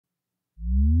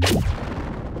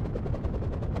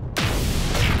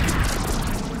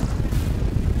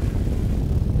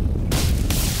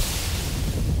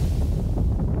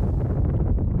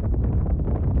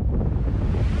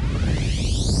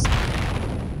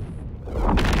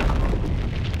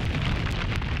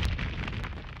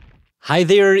Hi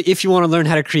there. If you want to learn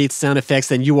how to create sound effects,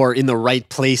 then you are in the right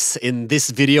place. In this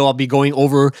video, I'll be going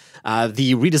over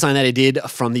the redesign that I did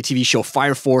from the TV show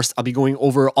Fire Force. I'll be going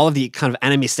over all of the kind of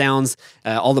anime sounds,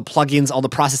 all the plugins, all the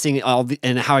processing,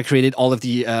 and how I created all of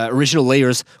the original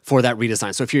layers for that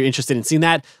redesign. So if you're interested in seeing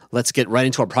that, let's get right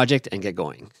into our project and get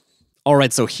going. All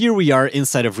right, so here we are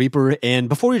inside of Reaper, and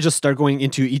before we just start going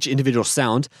into each individual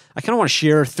sound, I kind of want to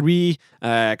share three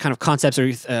kind of concepts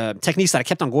or techniques that I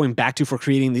kept on going back to for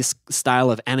creating this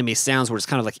style of anime sounds where it's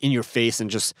kind of like in your face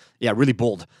and just, yeah, really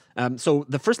bold. So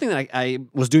the first thing that I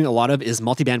was doing a lot of is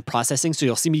multiband processing, so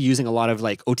you'll see me using a lot of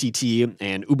like OTT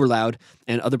and Uber Loud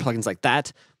and other plugins like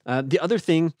that. The other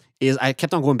thing is I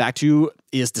kept on going back to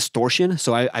is distortion.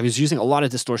 So I was using a lot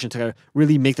of distortion to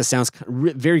really make the sounds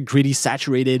very gritty,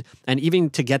 saturated, and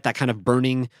even to get that kind of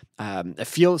burning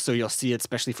feel. So you'll see it,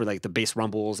 especially for like the bass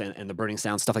rumbles and the burning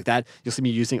sounds, stuff like that. You'll see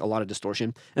me using a lot of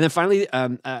distortion. And then finally,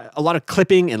 a lot of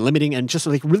clipping and limiting and just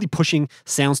like really pushing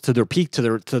sounds to their peak,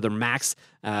 to their max.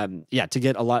 Yeah, to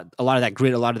get a lot of that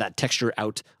grit, a lot of that texture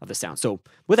out of the sound. So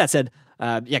with that said,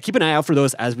 yeah, keep an eye out for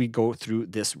those as we go through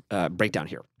this breakdown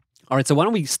here. All right, so why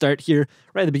don't we start here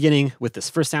right at the beginning with this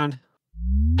first sound.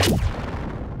 All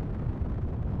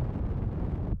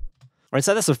right,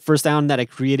 so that's the first sound that I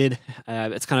created.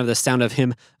 It's kind of the sound of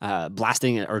him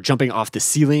blasting or jumping off the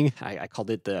ceiling. I called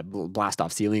it the blast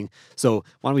off ceiling. So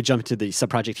why don't we jump into the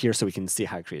subproject here so we can see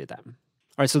how I created that. All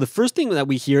right, so the first thing that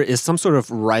we hear is some sort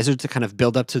of riser to kind of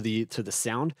build up to the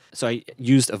sound. So I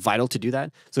used a vital to do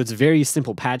that. So it's a very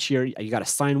simple patch here. You got a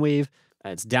sine wave.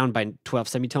 It's down by 12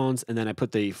 semitones, and then I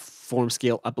put the form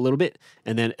scale up a little bit,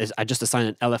 and then I just assign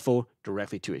an LFO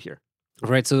directly to it here.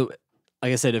 All right, so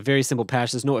like I said, a very simple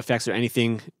patch. There's no effects or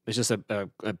anything. It's just a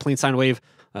plain sine wave,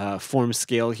 form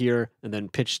scale here, and then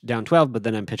pitch down 12, but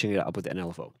then I'm pitching it up with an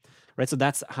LFO. Right, so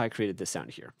that's how I created this sound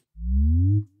here.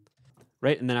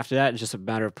 Right, and then after that, it's just a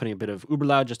matter of putting a bit of Uber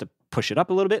Loud just to push it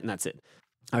up a little bit, and that's it.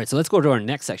 All right, so let's go to our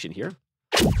next section here.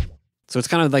 So it's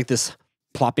kind of like this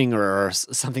plopping or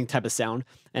something type of sound,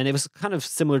 and it was kind of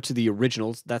similar to the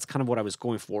originals. That's kind of what I was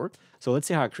going for. So let's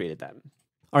see how I created that.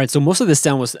 All right, so most of this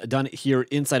sound was done here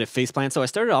inside of Faceplant. So I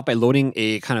started off by loading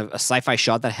a kind of a sci-fi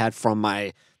shot that I had from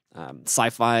my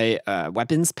sci-fi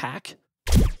weapons pack.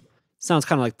 Sounds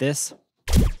kind of like this.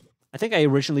 I think I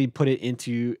originally put it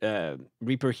into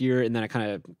Reaper here, and then I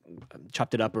kind of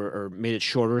chopped it up or made it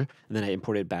shorter, and then I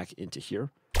imported it back into here.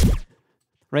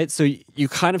 Right, so you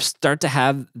kind of start to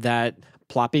have that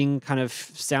plopping kind of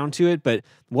sound to it, but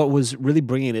what was really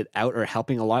bringing it out or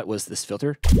helping a lot was this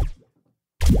filter.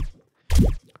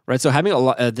 Right, so having a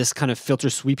lot this kind of filter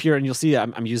sweep here, and you'll see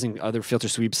I'm using other filter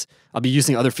sweeps. I'll be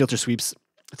using other filter sweeps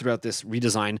throughout this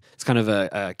redesign. It's kind of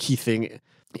a key thing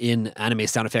in anime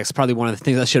sound effects. Probably one of the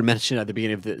things I should have mentioned at the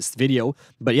beginning of this video,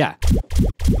 but yeah.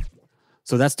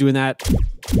 So that's doing that.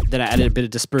 Then I added a bit of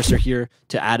disperser here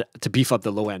to beef up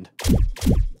the low end.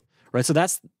 Right, so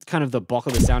that's kind of the bulk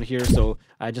of the sound here. So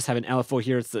I just have an LFO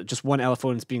here. It's just one LFO,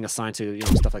 and it's being assigned to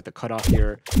stuff like the cutoff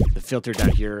here, the filter down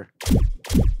here,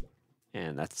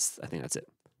 and I think that's it.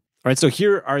 All right, so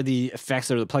here are the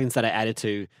effects or the plugins that I added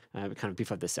to kind of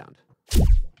beef up this sound.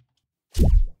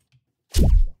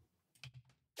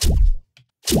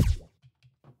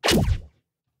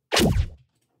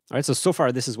 All right, so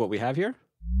far this is what we have here.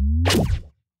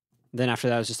 Then after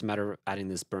that, it's just a matter of adding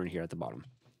this burn here at the bottom.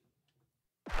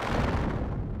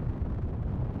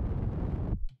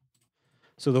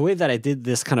 So the way that I did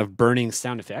this kind of burning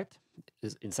sound effect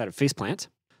is inside of Faceplant.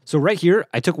 So right here,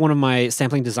 I took one of my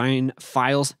sampling design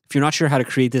files. If you're not sure how to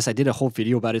create this, I did a whole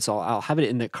video about it, so I'll have it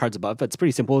in the cards above, but it's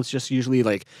pretty simple. It's just usually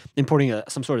like importing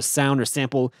some sort of sound or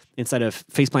sample inside of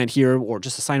Faceplant here, or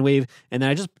just a sine wave, and then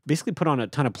I just basically put on a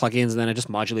ton of plugins, and then I just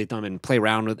modulate them and play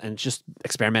around with and just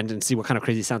experiment and see what kind of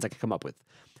crazy sounds I can come up with.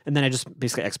 And then I just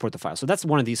basically export the file. So that's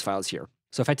one of these files here.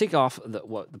 So if I take off the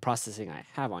processing I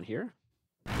have on here,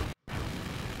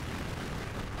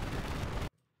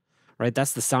 right,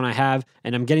 that's the sound I have,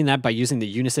 and I'm getting that by using the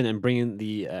unison and bringing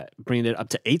it up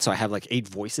to 8. So I have like 8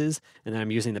 voices, and then I'm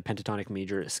using the pentatonic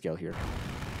major scale here.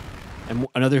 And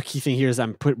another key thing here is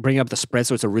I'm bringing up the spread,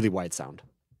 so it's a really wide sound.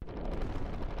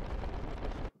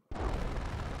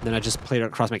 Then I just played it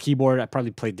across my keyboard. I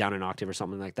probably played down an octave or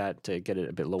something like that to get it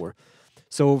a bit lower.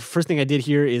 So first thing I did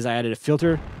here is I added a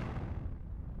filter.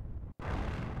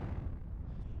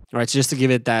 All right, so just to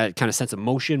give it that kind of sense of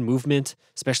motion, movement,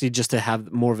 especially just to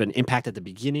have more of an impact at the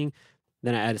beginning.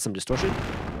 Then I added some distortion.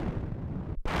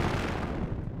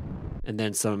 And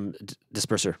then some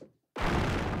disperser.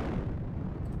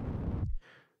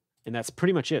 And that's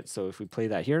pretty much it. So if we play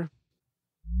that here.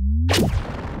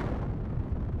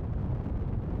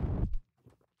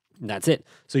 And that's it.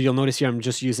 So you'll notice here I'm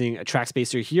just using a track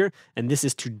spacer here, and this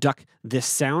is to duck this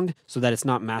sound so that it's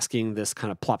not masking this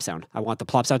kind of plop sound. I want the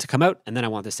plop sound to come out, and then I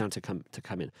want this sound to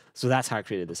come in. So that's how I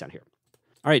created this sound here.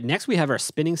 All right, next we have our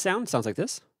spinning sound. Sounds like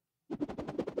this.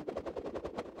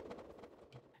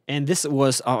 And this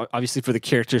was obviously for the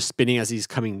character spinning as he's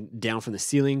coming down from the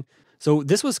ceiling. So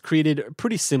this was created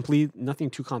pretty simply,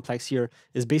 nothing too complex here.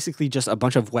 Is basically just a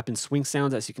bunch of weapon swing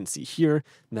sounds, as you can see here,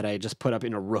 that I just put up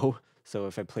in a row. So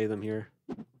if I play them here,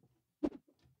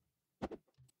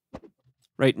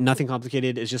 right, nothing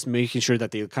complicated. It's just making sure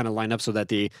that they kind of line up so that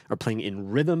they are playing in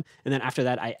rhythm. And then after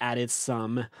that, I added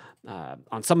some,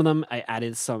 on some of them, I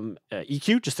added some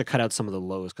EQ just to cut out some of the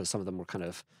lows because some of them were kind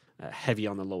of heavy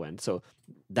on the low end. So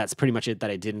that's pretty much it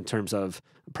that I did in terms of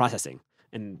processing.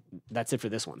 And that's it for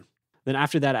this one. Then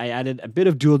after that, I added a bit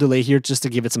of dual delay here just to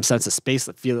give it some sense of space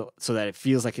so that it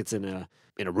feels like it's in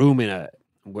a room, in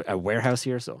a warehouse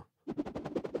here. So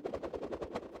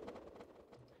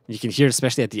you can hear it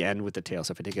especially at the end with the tail.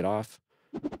 So if I take it off.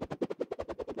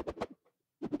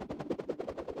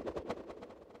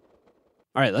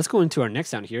 All right, let's go into our next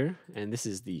sound here. And this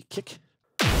is the kick.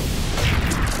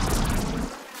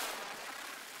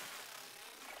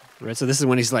 Right, so this is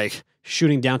when he's like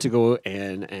shooting down to go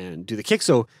and do the kick.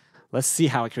 So let's see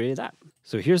how I created that.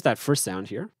 So here's that first sound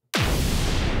here.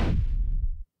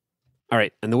 All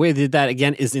right, and the way I did that,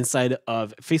 again, is inside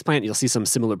of Faceplant. You'll see some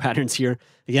similar patterns here.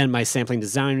 Again, my sampling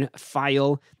design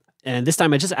file. And this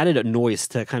time I just added a noise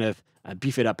to kind of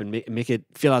beef it up and make it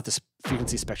fill out this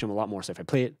frequency spectrum a lot more. So if I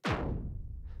play it,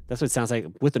 that's what it sounds like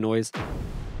with the noise.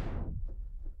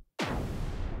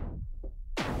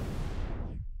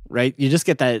 Right, you just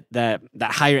get that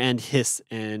higher end hiss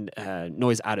and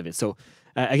noise out of it. So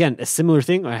again, a similar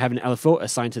thing. I have an LFO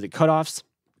assigned to the cutoffs,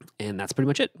 and that's pretty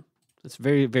much it. It's a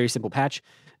very, very simple patch.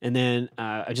 And then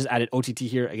I just added OTT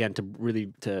here again to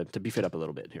really to beef it up a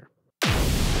little bit here.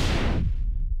 All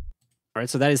right,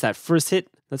 so that is that first hit.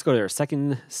 Let's go to our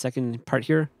second part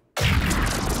here.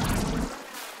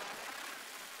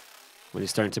 When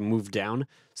he's starting to move down.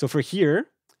 So for here,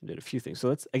 I did a few things. So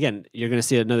let's, again, you're going to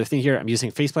see another thing here. I'm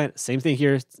using Faceplant, same thing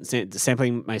here,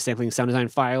 my sampling sound design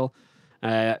file.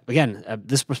 Again,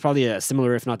 this was probably a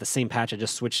similar, if not the same patch. I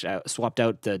just swapped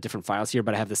out the different files here,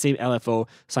 but I have the same LFO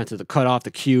assigned to the cutoff,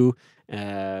 the Q,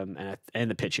 and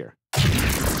the pitch here.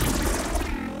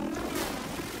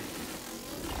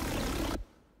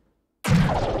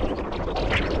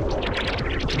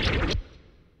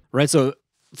 Right, so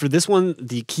for this one,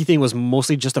 the key thing was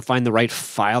mostly just to find the right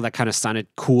file that kind of sounded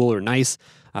cool or nice.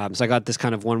 So I got this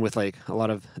kind of one with like a lot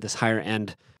of this higher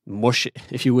end mush,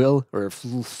 if you will, or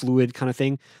fluid kind of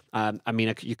thing. I mean,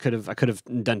 I could have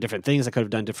done different things. I could have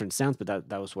done different sounds, but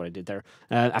that was what I did there.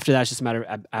 After that, it's just a matter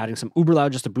of adding some uber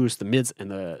loud just to boost the mids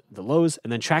and the lows,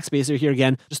 and then track spacer here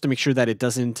again, just to make sure that it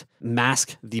doesn't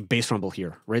mask the bass rumble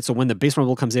here, right? So when the bass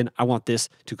rumble comes in, I want this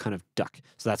to kind of duck.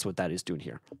 So that's what that is doing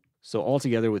here. So all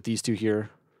together with these two here.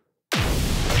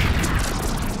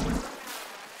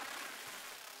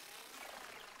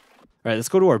 All right, let's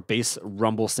go to our bass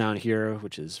rumble sound here,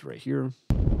 which is right here.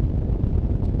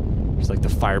 It's like the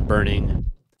fire burning.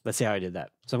 Let's see how I did that.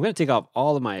 So I'm going to take off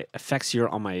all of my effects here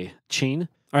on my chain.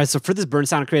 All right, so for this burn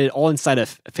sound, I created all inside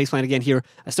of Faceplant again here.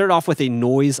 I started off with a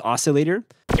noise oscillator.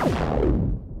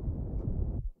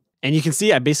 And you can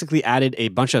see I basically added a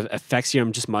bunch of effects here.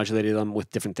 I'm just modulating them with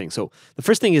different things. So the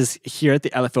first thing is here at the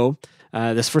LFO.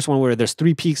 This first one where there's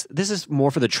 3 peaks. This is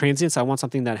more for the transients. I want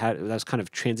something that's kind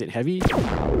of transient heavy.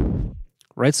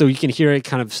 Right, so you can hear it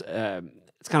kind of,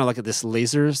 it's kind of like this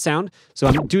laser sound. So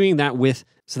I'm doing that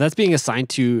so that's being assigned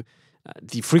to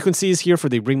the frequencies here for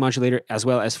the ring modulator as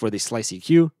well as for the slice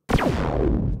EQ.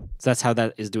 So that's how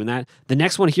that is doing that. The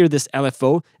next one here, this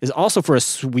LFO, is also for a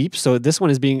sweep. So this one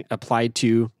is being applied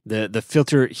to the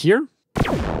filter here,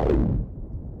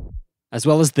 as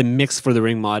well as the mix for the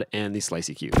ring mod and the slice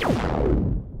EQ.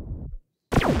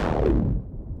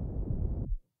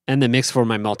 And the mix for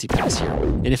my multipass here.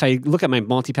 And if I look at my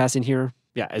multipass in here,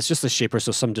 yeah, it's just a shaper,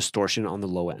 so some distortion on the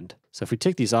low end. So if we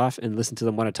take these off and listen to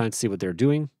them one at a time to see what they're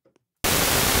doing.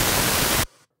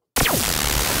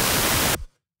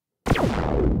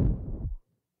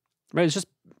 Right, it's just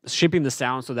shaping the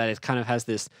sound so that it kind of has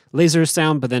this laser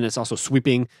sound, but then it's also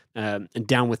sweeping and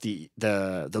down with the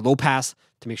low pass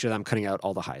to make sure that I'm cutting out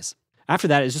all the highs. After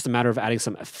that, it's just a matter of adding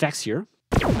some effects here.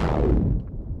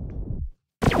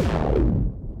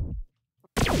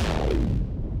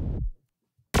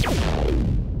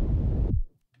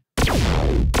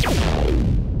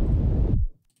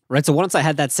 Right, so once I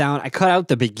had that sound, I cut out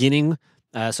the beginning,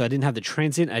 so I didn't have the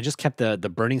transient. I just kept the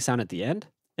burning sound at the end.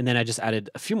 And then I just added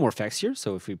a few more effects here.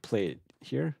 So if we play it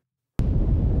here.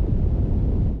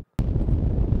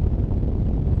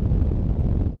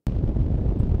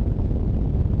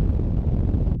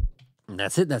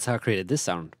 that's it. That's how I created this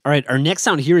sound. All right, our next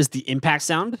sound here is the impact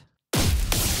sound.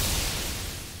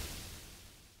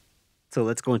 So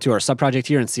let's go into our subproject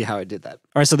here and see how I did that.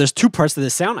 All right, so there's two parts to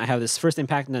this sound. I have this first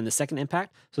impact and then the second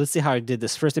impact. So let's see how I did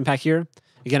this first impact here.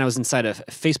 Again, I was inside of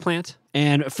Faceplant.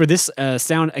 And for this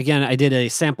sound, again, I did a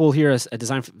sample here, a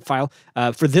design file.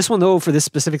 For this one, though, for this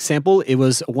specific sample, it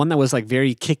was one that was like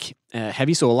very kick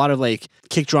heavy. So a lot of like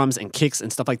kick drums and kicks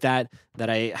and stuff like that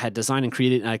I had designed and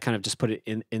created. And I kind of just put it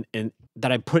in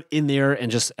that I put in there and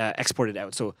just exported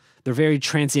out. So they're very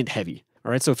transient heavy.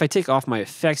 All right, so if I take off my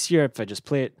effects here, if I just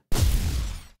play it.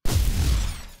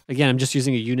 Again, I'm just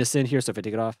using a unison here, so if I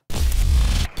take it off.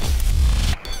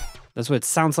 That's what it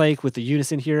sounds like with the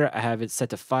unison here. I have it set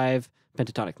to 5,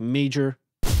 pentatonic major.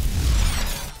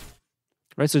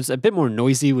 Right, so it's a bit more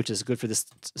noisy, which is good for this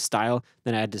style.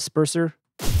 Then I add disperser.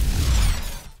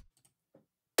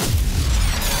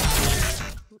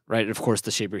 Right, and of course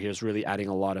the shaper here is really adding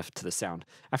a lot to the sound.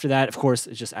 After that, of course,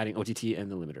 it's just adding OTT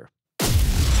and the limiter.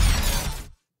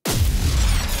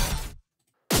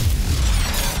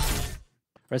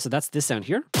 Right, so that's this sound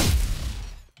here.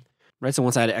 Right, so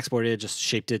once I had exported it, just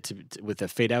shaped it with a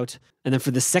fade out. And then for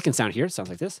the second sound here, it sounds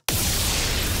like this.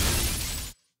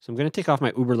 So I'm going to take off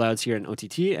my uber louds here in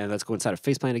OTT, and let's go inside of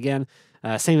Faceplant again.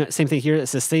 Same thing here.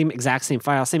 It's the exact same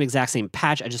file, exact same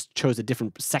patch. I just chose a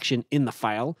different section in the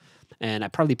file, and I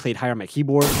probably played higher on my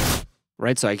keyboard.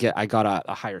 Right, so I got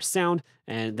a higher sound,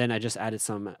 and then I just added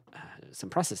some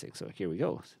processing. So here we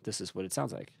go. This is what it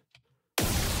sounds like.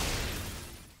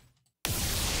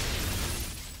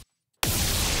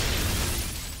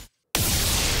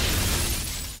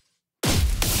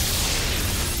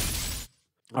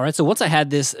 All right, so once I had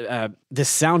this this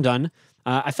sound done,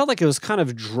 I felt like it was kind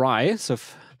of dry, so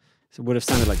it would have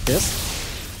sounded like this.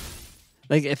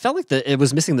 Like it felt like it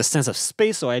was missing the sense of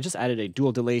space, so I just added a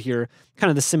dual delay here, kind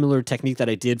of the similar technique that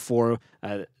I did for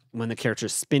when the character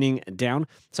is spinning down.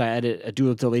 So I added a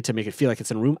dual delay to make it feel like it's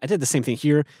in a room. I did the same thing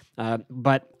here,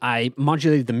 but I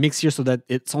modulated the mix here so that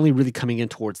it's only really coming in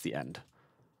towards the end.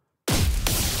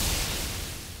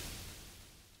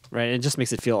 Right, it just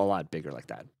makes it feel a lot bigger like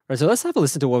that. All right, so let's have a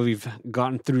listen to what we've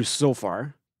gotten through so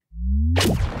far.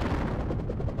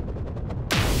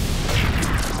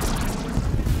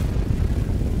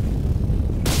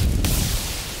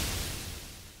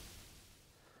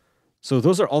 So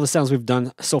those are all the sounds we've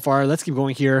done so far. Let's keep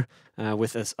going here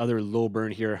with this other low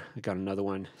burn here. I got another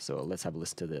one, so let's have a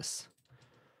listen to this.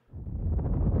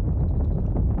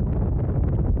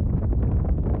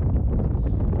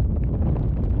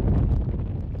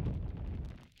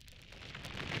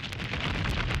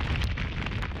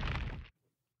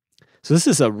 So this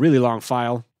is a really long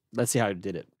file. Let's see how I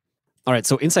did it. All right,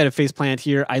 so inside of Faceplant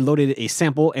here, I loaded a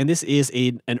sample, and this is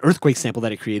an earthquake sample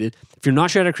that I created. If you're not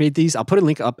sure how to create these, I'll put a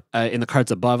link up in the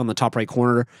cards above on the top right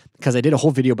corner, because I did a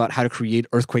whole video about how to create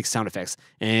earthquake sound effects.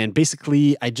 And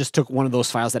basically, I just took one of those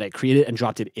files that I created and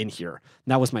dropped it in here.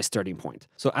 And that was my starting point.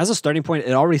 So as a starting point,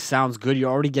 it already sounds good.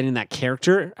 You're already getting that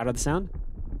character out of the sound.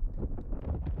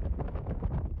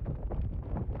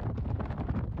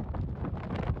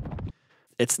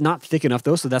 It's not thick enough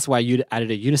though, so that's why you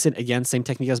added a unison. Again, same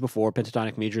technique as before.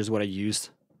 Pentatonic major is what I used.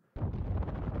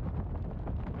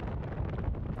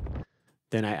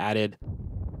 Then I added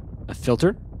a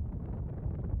filter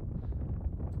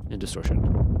and distortion.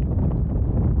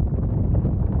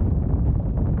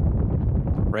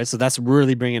 Right, so that's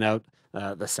really bringing out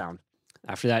the sound.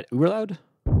 After that, uber loud.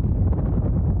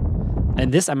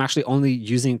 And this I'm actually only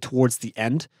using towards the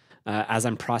end as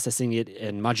I'm processing it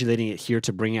and modulating it here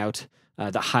to bring out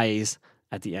the highs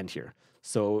at the end here.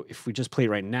 So if we just play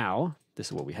right now, this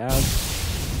is what we have.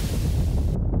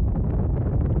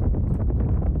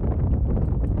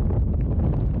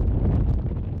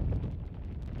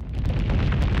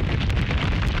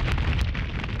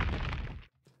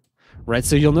 Right,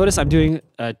 so you'll notice I'm doing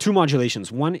two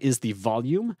modulations. One is the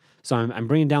volume. So I'm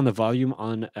bringing down the volume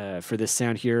on for this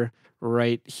sound here,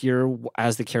 right here,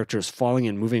 as the character is falling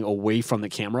and moving away from the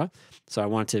camera. So I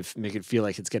want to make it feel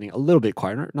like it's getting a little bit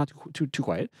quieter, not too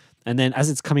quiet. And then as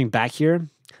it's coming back here,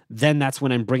 then that's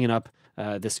when I'm bringing up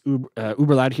this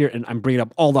uber loud here, and I'm bringing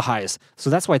up all the highs. So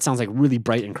that's why it sounds like really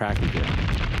bright and crackly here.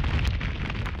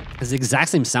 It's the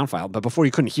exact same sound file, but before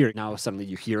you couldn't hear it. Now suddenly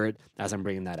you hear it as I'm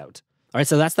bringing that out. All right,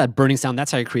 so that's that burning sound.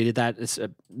 That's how I created that. It's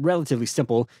relatively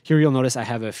simple. Here you'll notice I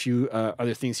have a few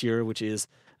other things here, which is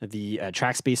the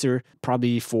track spacer,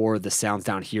 probably for the sounds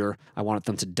down here. I wanted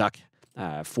them to duck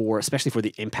especially for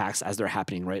the impacts as they're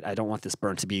happening, right? I don't want this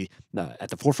burn to be at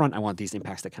the forefront. I want these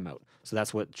impacts to come out. So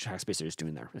that's what track spacer is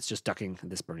doing there. It's just ducking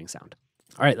this burning sound.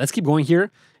 All right, let's keep going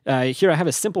here. Here I have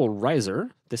a simple riser.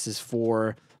 This is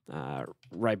for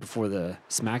right before the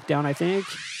smackdown, I think.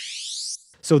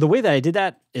 So the way that I did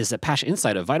that is a patch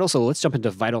inside of Vital. So let's jump into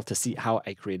Vital to see how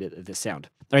I created this sound.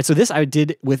 All right, so this I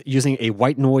did with using a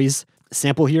white noise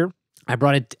sample here. I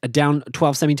brought it down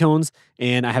 12 semitones,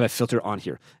 and I have a filter on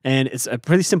here. And it's a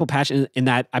pretty simple patch in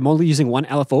that I'm only using one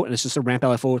LFO, and it's just a ramp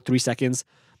LFO, 3 seconds.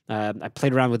 I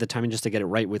played around with the timing just to get it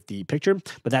right with the picture,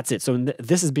 but that's it. So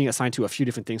this is being assigned to a few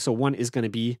different things. So one is going to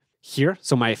be here.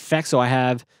 So my effects, so I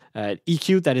have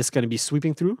EQ that is going to be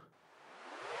sweeping through,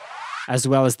 as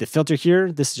well as the filter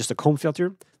here. This is just a comb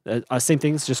filter. Same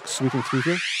thing, it's just sweeping through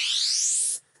here.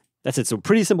 That's it. So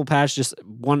pretty simple patch, just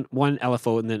one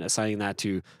LFO and then assigning that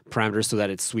to parameters so that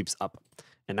it sweeps up.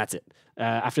 And that's it.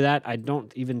 After that, I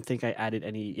don't even think I added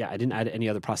any, I didn't add any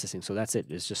other processing. So that's it.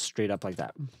 It's just straight up like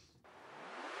that.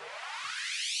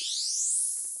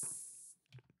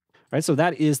 All right, so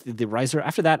that is the riser.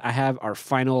 After that, I have our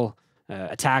final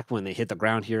attack when they hit the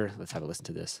ground here. Let's have a listen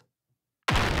to this.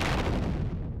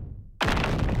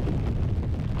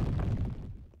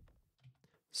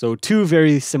 So 2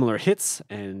 very similar hits,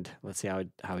 and let's see how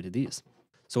I did these.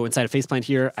 So inside of Faceplant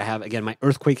here, I have, again, my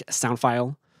Earthquake sound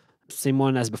file. Same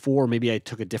one as before, maybe I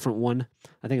took a different one.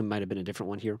 I think it might have been a different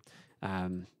one here.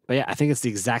 But yeah, I think it's the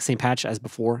exact same patch as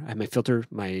before. I have my filter,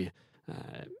 my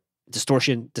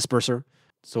distortion, disperser.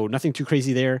 So nothing too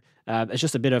crazy there. It's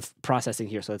just a bit of processing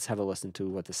here. So let's have a listen to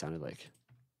what this sounded like.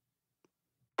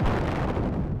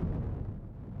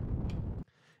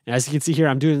 And as you can see here,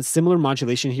 I'm doing similar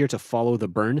modulation here to follow the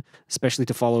burn, especially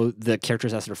to follow the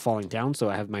characters as they're falling down. So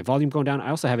I have my volume going down.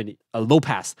 I also have a low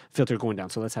pass filter going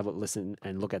down. So let's have a listen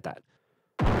and look at that.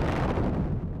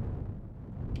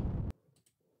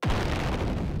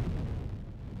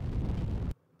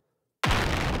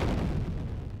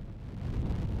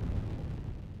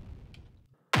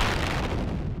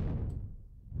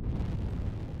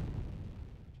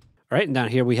 All right, and down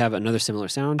here we have another similar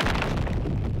sound.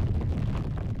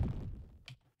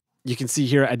 You can see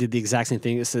here I did the exact same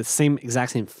thing. It's the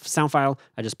exact same sound file.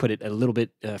 I just put it a little bit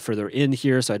further in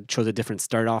here, so I chose a different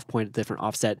start off point, different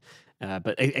offset,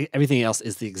 but everything else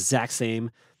is the exact same.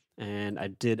 And I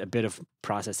did a bit of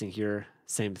processing here,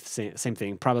 same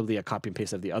thing, probably a copy and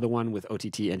paste of the other one with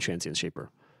OTT and Transient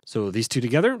Shaper. So these two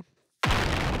together.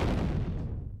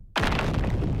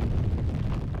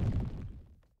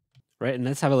 Right, and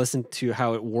let's have a listen to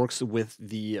how it works with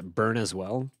the burn as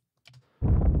well.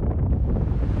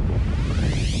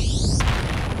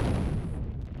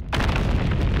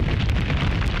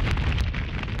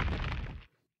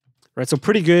 Right, so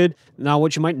pretty good. Now,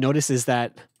 what you might notice is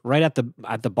that right at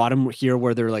the bottom here,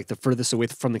 where they're like the furthest away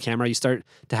from the camera, you start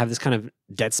to have this kind of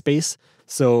dead space.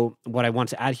 So what I want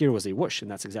to add here was a whoosh,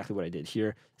 and that's exactly what I did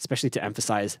here, especially to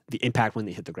emphasize the impact when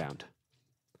they hit the ground.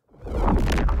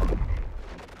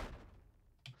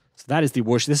 So that is the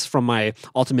whoosh. This is from my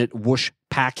ultimate whoosh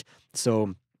pack.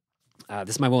 So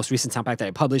this is my most recent sound pack that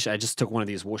I published. I just took one of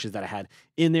these whooshes that I had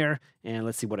in there, and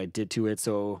let's see what I did to it.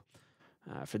 So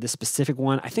for this specific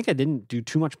one, I think I didn't do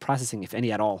too much processing, if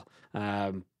any at all.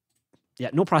 Yeah,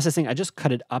 no processing. I just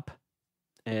cut it up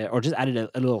or just added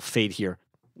a little fade here,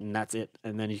 and that's it.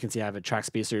 And then you can see I have a track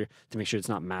spacer to make sure it's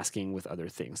not masking with other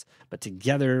things. But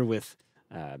together with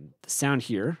the sound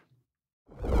here,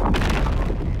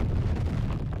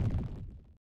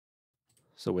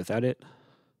 so without it,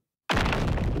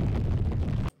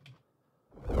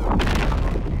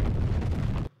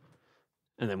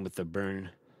 and then with the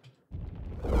burn.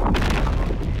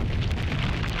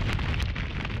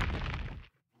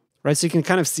 Right, so you can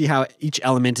kind of see how each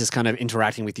element is kind of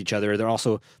interacting with each other. They're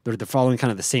following kind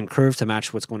of the same curve to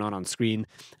match what's going on screen,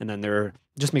 and then they're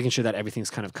just making sure that everything's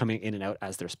kind of coming in and out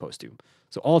as they're supposed to.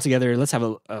 So all together, let's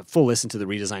have a full listen to the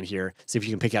redesign here. See if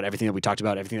you can pick out everything that we talked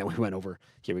about, everything that we went over.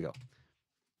 Here we go.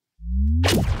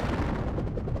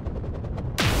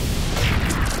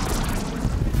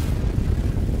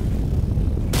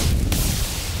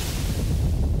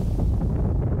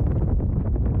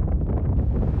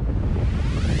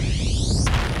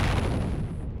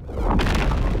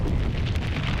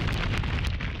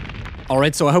 All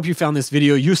right, so I hope you found this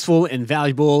video useful and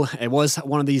valuable. It was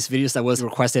one of these videos that was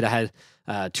requested. I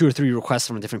had 2 or 3 requests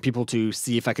from different people to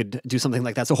see if I could do something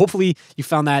like that. So hopefully you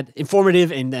found that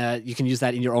informative and you can use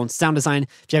that in your own sound design.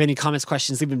 If you have any comments,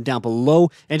 questions, leave them down below.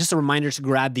 And just a reminder to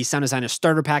grab the Sound Designer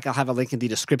Starter Pack. I'll have a link in the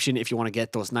description if you want to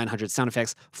get those 900 sound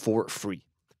effects for free.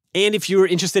 And if you're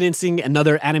interested in seeing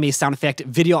another anime sound effect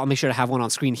video, I'll make sure to have one on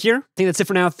screen here. I think that's it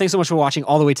for now. Thanks so much for watching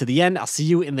all the way to the end. I'll see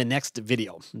you in the next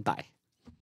video. Bye.